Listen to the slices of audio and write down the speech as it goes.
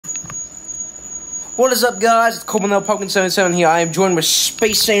What is up, guys? It's Corbin Pumpkin 77 here. I am joined with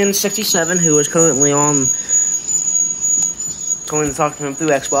Space Sand 67, who is currently on going to talk to him through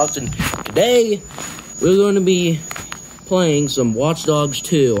Xbox. And today we're going to be playing some Watch Dogs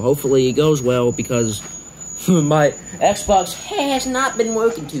 2. Hopefully it goes well because my Xbox has not been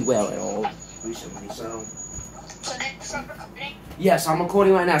working too well at all recently. So next I'm recording? Yes, I'm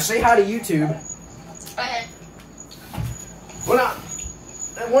recording right now. Say hi to YouTube. Go ahead.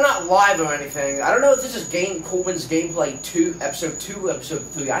 We're not live or anything. I don't know if this is Corbin's Gameplay 2, Episode 2, Episode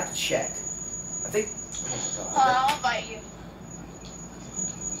 3. I have to check. I think... Oh my god. I'll invite you.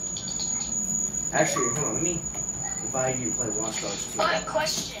 Actually, hold on. Let me invite you to play Watch Dogs 2. But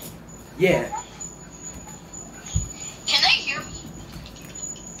question. Yeah. Can they hear me?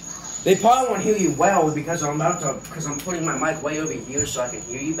 They probably won't hear you well because I'm putting my mic way over here so I can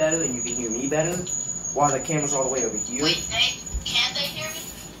hear you better and you can hear me better while the camera's all the way over here. Wait, can they hear me?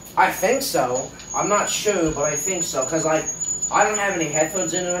 I think so. I'm not sure, but I think so. Because, like, I don't have any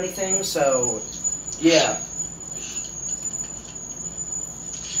headphones in or anything, so, yeah.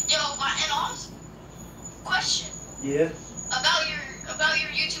 Yo, and also, question. Yeah? About your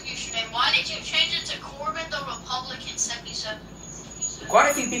YouTube username. Why did you change it to Corbin the Republican 77?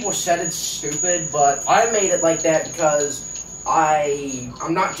 Quite a few people said it's stupid, but I made it like that because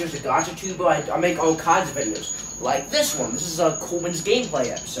I'm not just a gotcha tuber. I make all kinds of videos. Like this one. This is a Corbin's Gameplay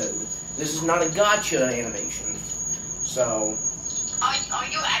episode. This is not a gotcha animation. So... Are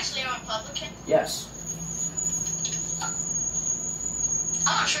you actually a Republican? Yes.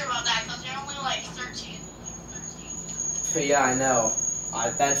 I'm not sure about that because you're only like 13. Yeah, I know.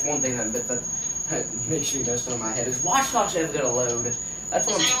 That's one thing that makes me messed on my head. Is Watch Dogs ever gonna load? That's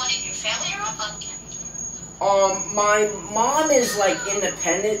what Is anyone in your family a Republican? My mom is like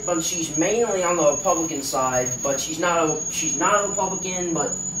independent, but she's mainly on the Republican side. But she's not a Republican,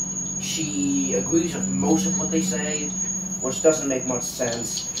 but she agrees with most of what they say, which doesn't make much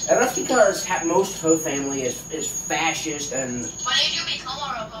sense. And that's because most of her family is fascist and. When did you become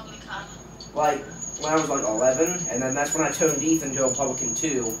a Republican? Like when I was like 11, and then that's when I turned Ethan to a Republican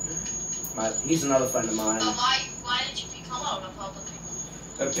too. He's another friend of mine. But why did you become a Republican?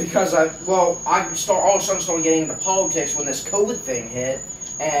 Because I all of a sudden started getting into politics when this COVID thing hit,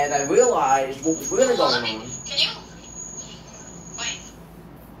 and I realized what was really going on. Can you wait?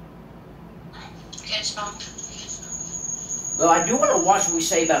 Okay, stop. Though I do want to watch what we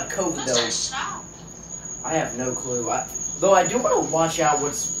say about COVID, What's though. that sound? I have no clue. Though I do want to watch out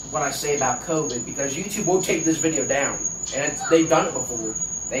what I say about COVID because YouTube will take this video down, and they've done it before.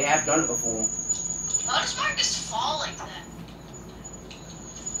 They have done it before. How does Marcus fall like that?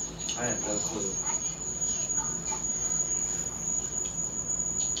 I have no clue.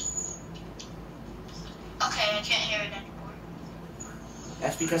 Okay, I can't hear it anymore.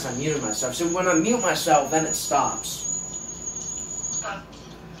 That's because I muted myself. So when I mute myself, then it stops.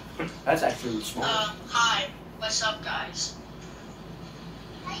 That's actually smart. Hi. What's up, guys?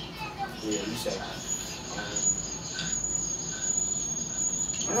 Yeah, you say hi.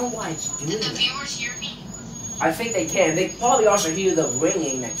 I don't know why it's doing Did the that. viewers hear me? I think they can. They probably also hear the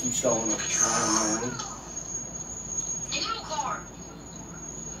ringing that keeps going on. New car.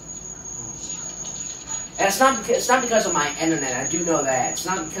 And it's not because of my internet. I do know that. It's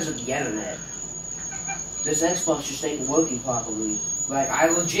not because of the internet. This Xbox just ain't working properly. Like, I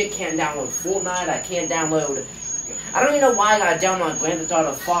legit can't download Fortnite. I can't download... I don't even know why I gotta download Grand Theft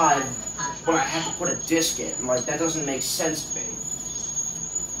Auto 5, but I have to put a disc in. Like, that doesn't make sense to me.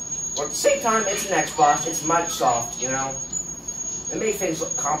 But at the same time, it's an Xbox. It's Microsoft, you know? It makes things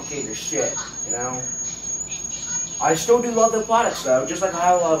look complicated as shit, you know? I still do love their products, though. Just like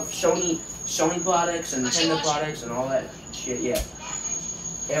I love Sony products and Nintendo products and all that shit, yeah.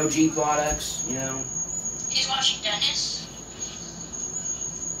 LG products, you know? He's watching Dennis.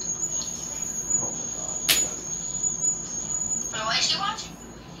 Oh my god. Why is he watching?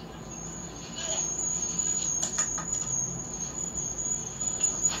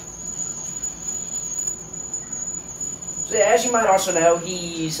 So yeah, as you might also know,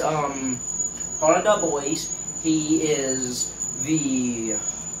 he's part of the boys. He is the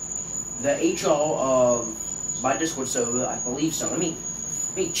HR of my Discord server, I believe so. Let me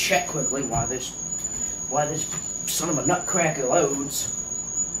check quickly why this son of a nutcracker loads.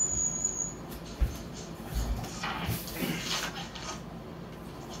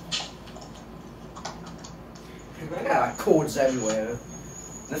 I got cords everywhere.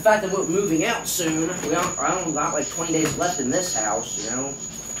 The fact that we're moving out soon, I only got like 20 days left in this house, you know.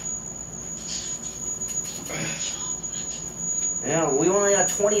 Yeah, we only got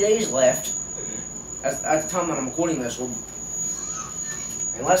 20 days left. At the time that I'm recording this,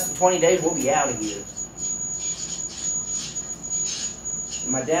 In less than 20 days, we'll be out of here.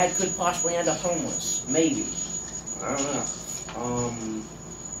 My dad could possibly end up homeless. Maybe. I don't know.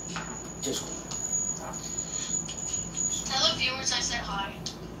 Just. Tell the viewers I said hi.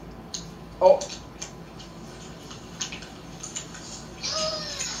 Oh.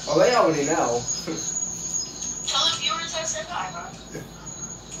 Oh, they already know. Tell the viewers I said hi, bro.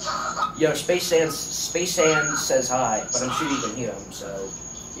 Yo, Space Sand says hi, but I'm sure you can hear him, so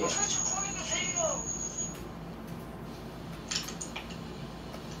yeah.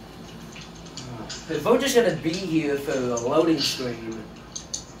 If we're just gonna be here for the loading screen,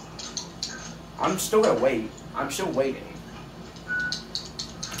 I'm still gonna wait. I'm still waiting.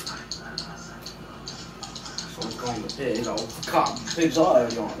 Someone's calling the pig. Oh, God, pigs are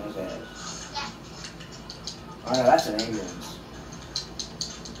already on his ass. Oh, no, that's an ambulance.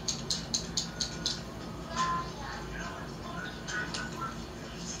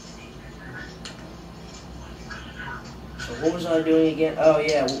 So what was I doing again? Oh,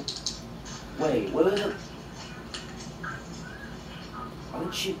 yeah. Wait, what was it? Oh,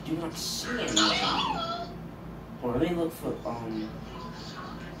 shit, do not see anything. Well, let me look for,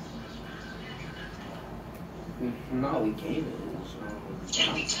 no, we gave it.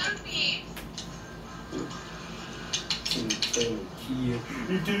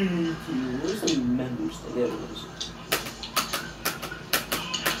 Where's the members? There it is.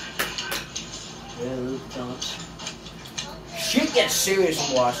 Shit gets serious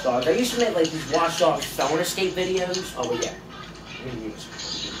on Watch Dogs. I used to make like these Watch Dogs phone escape videos. Oh yeah.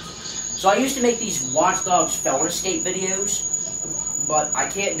 So I used to make these Watch Dogs phone escape videos, but I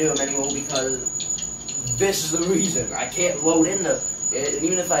can't do them anymore because this is the reason. I can't load into it, and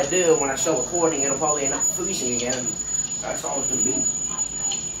even if I do, when I start recording, it'll probably end up freezing again. That's all it's gonna be.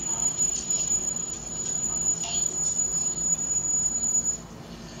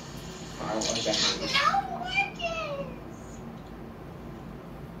 I don't like that.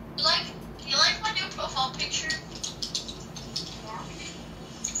 You like my new profile picture?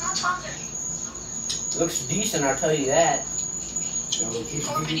 Not talking. Looks decent, I'll tell you that.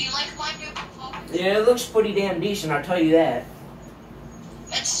 Corbin, do you like my new profile picture? Yeah, it looks pretty damn decent, I'll tell you that.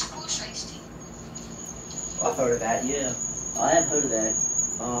 It's Spruce Race Team. I've heard of that, yeah. I have heard of that.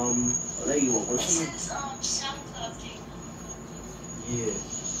 Oh, there you are. This is, SoundCloud game. Yeah.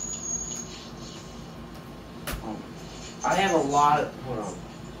 I have a lot of, hold on.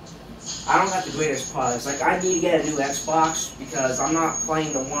 I don't have the greatest products. Like, I need to get a new Xbox because I'm not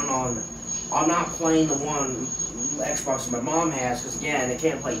playing the one Xbox that my mom has because, again, they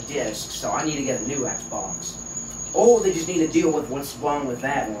can't play discs, so I need to get a new Xbox. Or they just need to deal with what's wrong with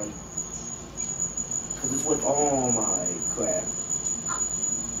that one. Because it's with, oh my crap.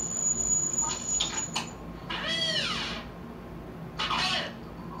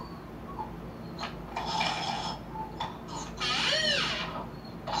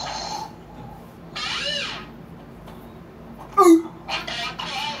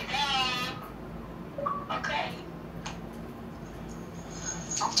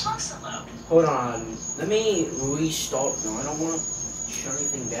 Hold on, let me restart. No, I don't want to shut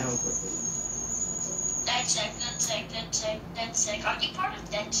anything down quickly. DedSec. Are you part of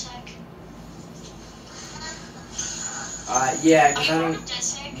DedSec? Yeah, because I don't. Are you part of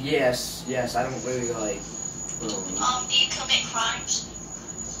DedSec? Yes, I don't really like. Do you commit crimes?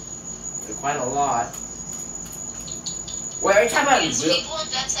 Quite a lot. Wait, are you talking about Yes, people in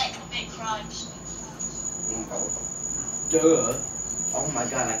DedSec commit crimes. Duh. Oh my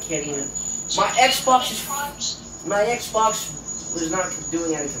god, I can't even. My Xbox was not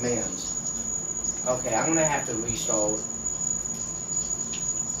doing any commands. Okay, I'm gonna have to restart.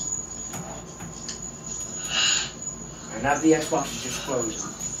 And now the Xbox is just frozen.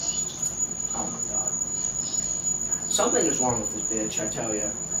 Oh my god. Something is wrong with this bitch, I tell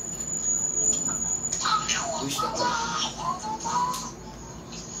ya. Restart.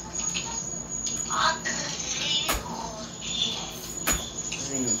 I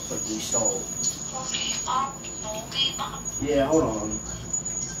didn't even put restart. Yeah, hold on.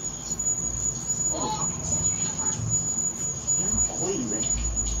 Wait a minute.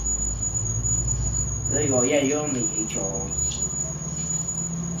 There you go. Yeah, you're on the HR.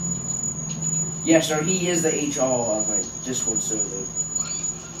 Yes, sir. He is the HR of my Discord server.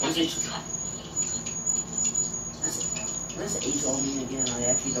 What does HR mean again? I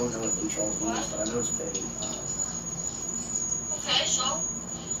actually don't know what HR means, but I know it's very. Okay, so.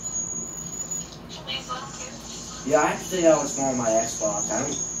 Yeah, I have to figure out what's wrong with my Xbox. I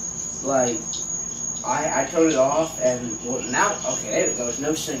don't like. I turned it off and well, now. Okay, there we go. There's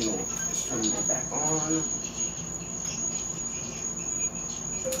no signal. Let's turn it back on.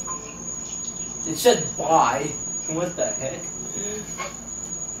 It said bye. What the heck?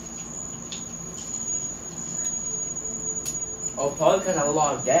 Oh, probably because I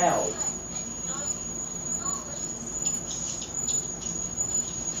logged out.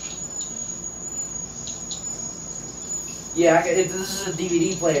 Yeah, this is a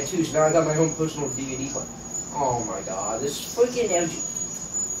DVD player too, so now I got my own personal DVD player. Oh my god, this freaking LG.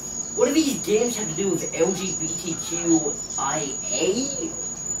 What do these games have to do with LGBTQIA?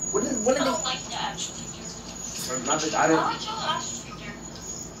 What are I they? don't like that actually.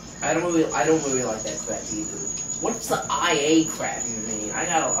 I don't really like that crap either. What's the IA crap you mean?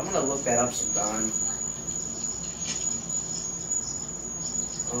 I'm gonna look that up sometime.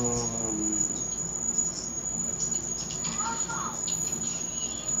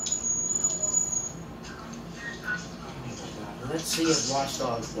 Let's see if Watch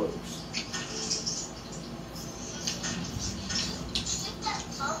Dogs works.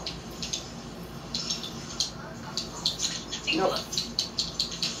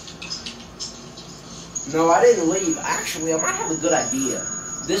 No, I didn't leave. Actually, I might have a good idea.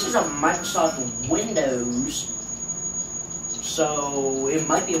 This is a Microsoft Windows, so I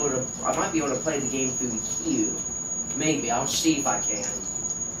might be able to play the game through here. Maybe I'll see if I can.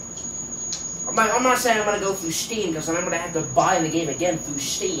 I'm not saying I'm gonna go through Steam because then I'm gonna have to buy the game again through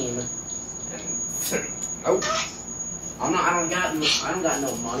Steam. And nope. I don't got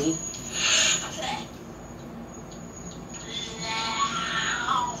no money.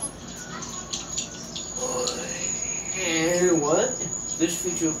 What? This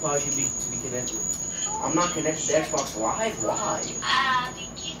feature requires you to be connected. I'm not connected to Xbox Live? Why?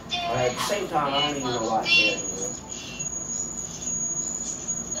 But at the same time, I don't even know why I care anymore.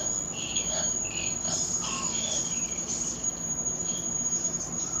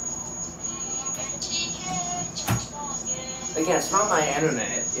 Again, it's not my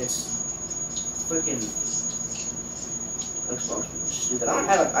internet. It's freaking Xbox is stupid. I don't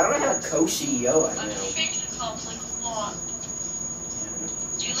have a co-CEO right now.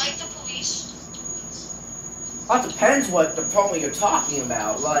 Do you like the police? Well, it depends what department you're talking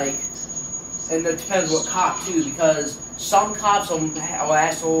about. Like, and it depends what cop too, because some cops are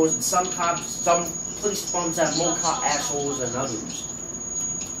assholes, and some police departments have more assholes than others.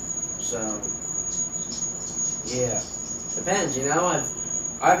 So, yeah. Depends, you know.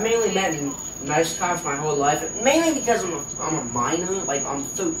 I've mainly met nice cops my whole life, mainly because I'm a minor. Like, I'm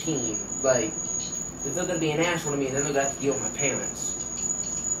 13. Like, if they're gonna be an asshole to me, then they're gonna have to deal with my parents.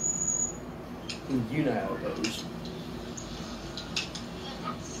 You know how it goes.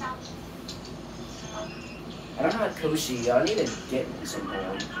 I don't have a co-CEO. I need to get one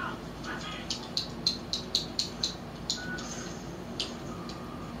sometime.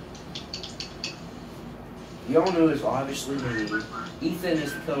 The owner is obviously me. Ethan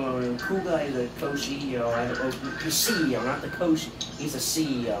is the co-owner. Cool Guy is the co-CEO. The CEO, not the co-CEO. He's the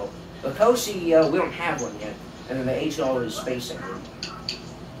CEO. The co-CEO, we don't have one yet. And then the HR is Space Center.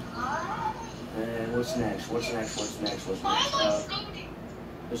 And what's next?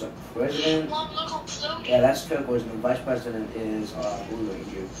 There's a president. Mom, look, I'm floating. Yeah, that's turquoise. And the vice president is Blue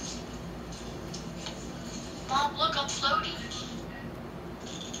Ranger. Mom, look, I'm floating.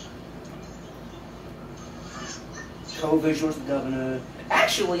 Co-visual's the governor.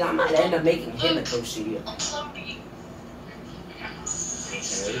 Actually, I might end up making him a co-CEO. I'm floating.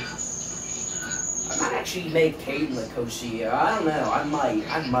 Okay. I might actually make Caden the co-CEO. I don't know. I might.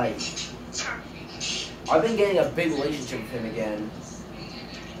 I've been getting a big relationship with him again.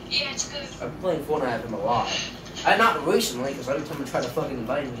 Yeah, it's good. I've been playing Fortnite with him a lot. Not recently, because every time I try to fucking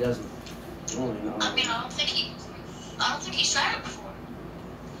invite him, he doesn't. Really, no. I mean, I don't think he tried it before.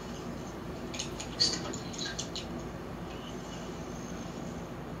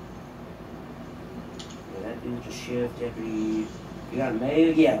 Yeah, that dude's a sheriff deputy. You got a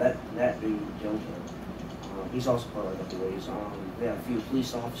mayor? Yeah, that dude, Jojo. He's also part of the police. We have a few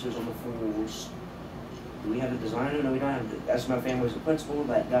police officers on the force. Do we have a designer? No, we don't have. That's my family as a principal.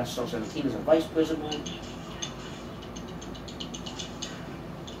 That guy still 17 is a vice president.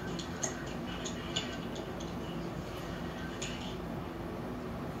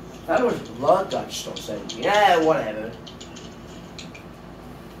 That was blood got still 17. Yeah, whatever.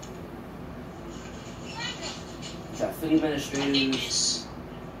 We got 3 administrators,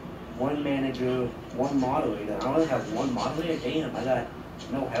 1 manager, 1 moderator. I only have 1 moderator. Damn, I got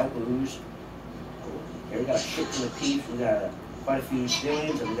no helpers. Here we got a shit ton of peeps, we got quite a few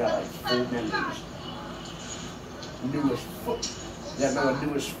civilians, and we got like 4 members. New as fuck. We got no one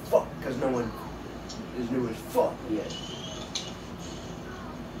new as fuck, because no one is new as fuck yet.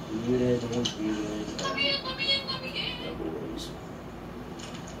 Muted, no one's muted. Let me in. No boys.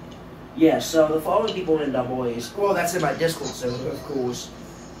 Yeah, so the following people in Double A's, well, that's in my Discord server, of course.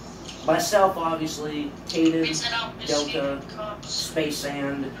 Myself, obviously, Caden, Delta, Space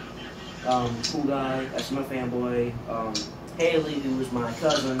Sand, Cool Guy, that's my fanboy, Haley, who was my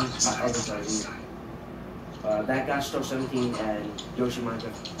cousin, my other cousin, that guy Still 17, and Yoshi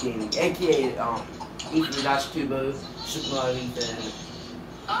Minecraft Gaming, aka Ethan the Dot's Tubo, Super Mario Ethan,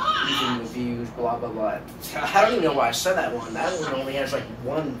 Ethan Reviews, blah blah blah. I don't even know why I said that one. That one only has like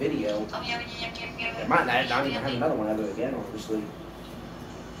one video. It might not even have another one ever again, obviously.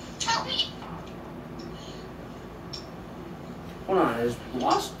 Hold on, is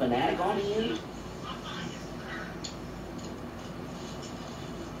Lost Fanatic on here?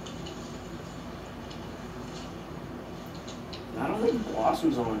 I don't think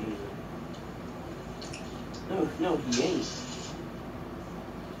Blossom's on here. No, he ain't.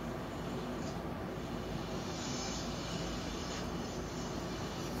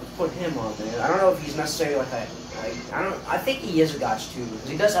 Let's put him on there. I don't know if he's necessarily like I think he is a Gotch too, because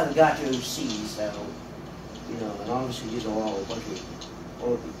he does have a Gotch OC, so you know, and obviously these are all a bunch of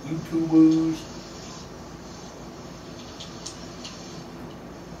all the YouTubers.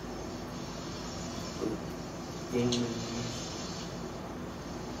 Gamers.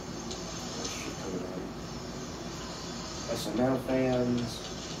 SML fans.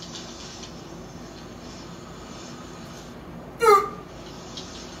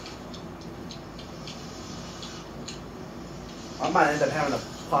 I might end up having to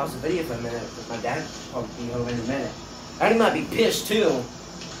pause the video for a minute because my dad will probably be home in a minute. And he might be pissed too.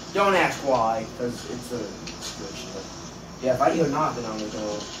 Don't ask why, because it's a situation. Yeah, if I hear knocking on the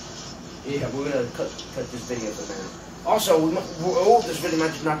door, yeah, we're gonna cut this video for a minute. Also, this video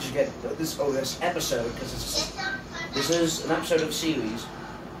might not just get this episode, because this is an episode of a series.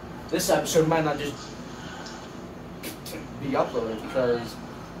 This episode might not just be uploaded because it's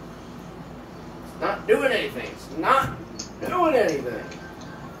not doing anything. It's not doing anything.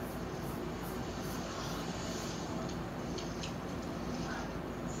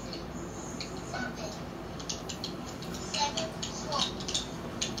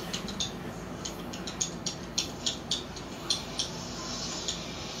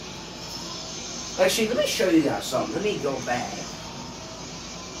 Actually, let me show you guys something. Let me go back.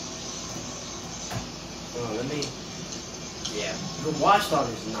 Oh, let me. Yeah, the Watchdog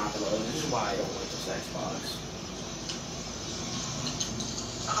is not gonna load. This is why I don't like this Xbox.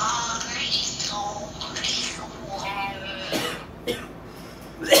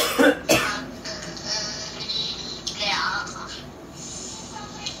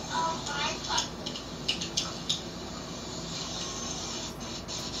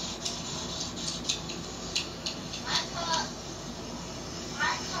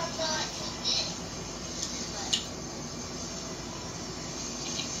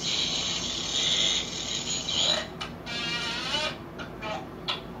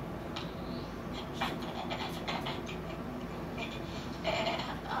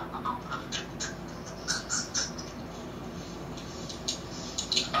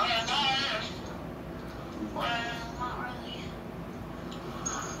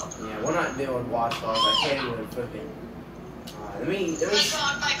 We're not doing Watchdogs. I can't even flipping. Let me. Oh my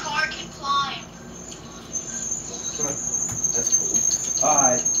god, my car can climb. That's cool.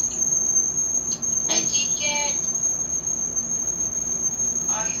 Alright.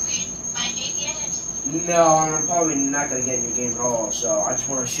 Are you in my game yet? No, I'm probably not gonna get in your game at all. So I just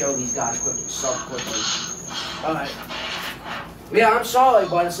want to show these guys quickly. Alright. Yeah, I'm sorry,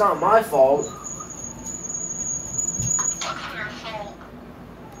 but it's not my fault.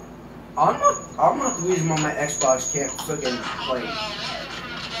 I'm not the reason why my Xbox can't freaking play.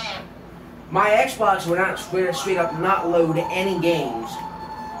 My Xbox will not straight up not load any games.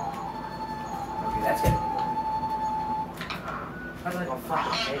 Okay, that's gonna be good. Sounds like a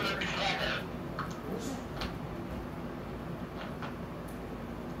fucking favorite.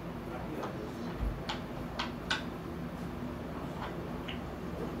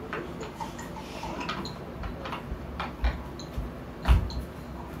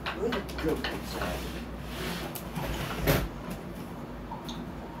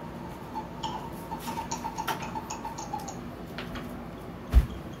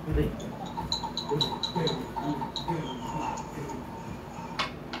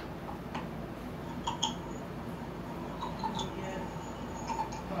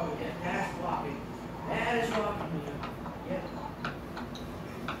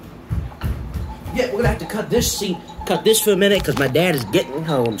 Yeah, we're gonna have to cut this for a minute because my dad is getting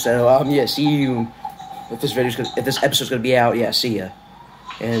home. So yeah, see you if this episode's gonna be out. Yeah, see ya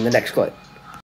in the next clip.